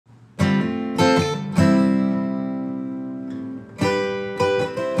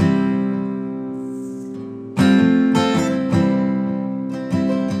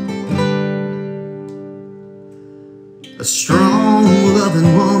a strong,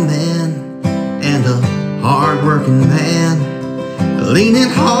 loving woman and a hard-working man, leaning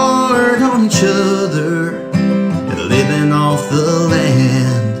hard on each other and living off the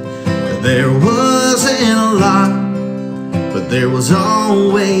land. There wasn't a lot, but there was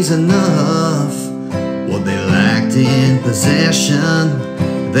always enough. What they lacked in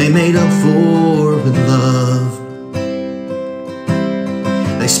possession, they made up for with love.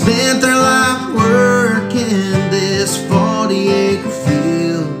 They spent their life working this 40-acre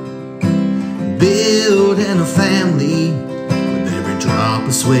field, building a family with every drop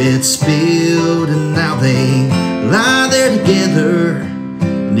of sweat spilled. And now they lie there together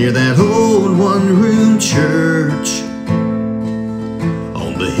near that old one-room church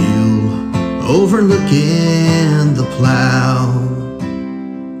on the hill overlooking the Plow.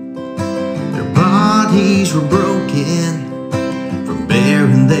 Their bodies were broken from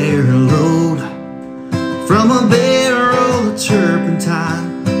bearing their load, from a barrel of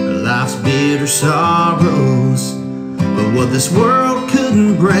turpentine, life's bitter sorrows. But what this world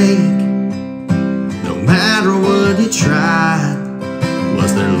couldn't break, no matter what it tried,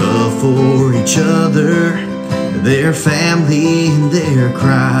 was their love for each other, their family and their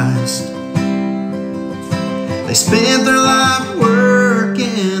Christ. They spent their life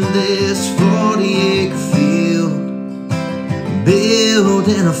working this 40-acre field,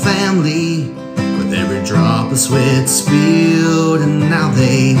 building a family with every drop of sweat spilled. And now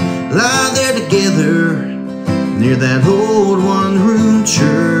they lie there together near that old one-room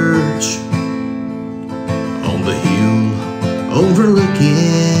church on the hill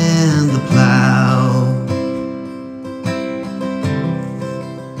overlooking the Plow.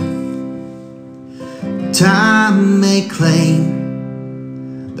 Time may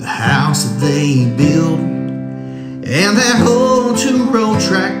claim the house that they built, and that old two-row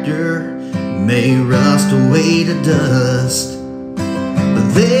tractor may rust away to dust,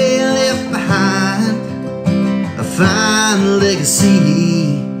 but they left behind a fine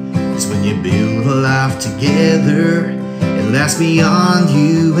legacy. 'Cause when you build a life together, it lasts beyond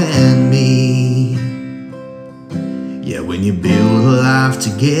you and me. Yeah, when you build a life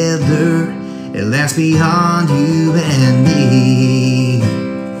together, it lasts beyond you and me.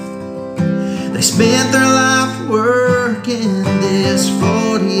 They spent their life working this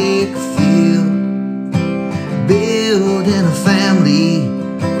 40-acre field, building a family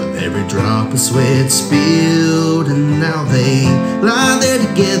with every drop of sweat spilled. And now they lie there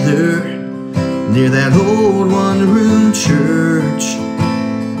together near that old one-room church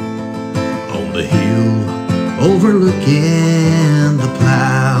on the hill overlooking the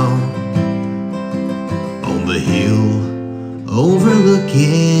Plow. On the hill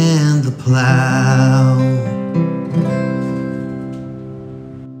overlooking the Plow.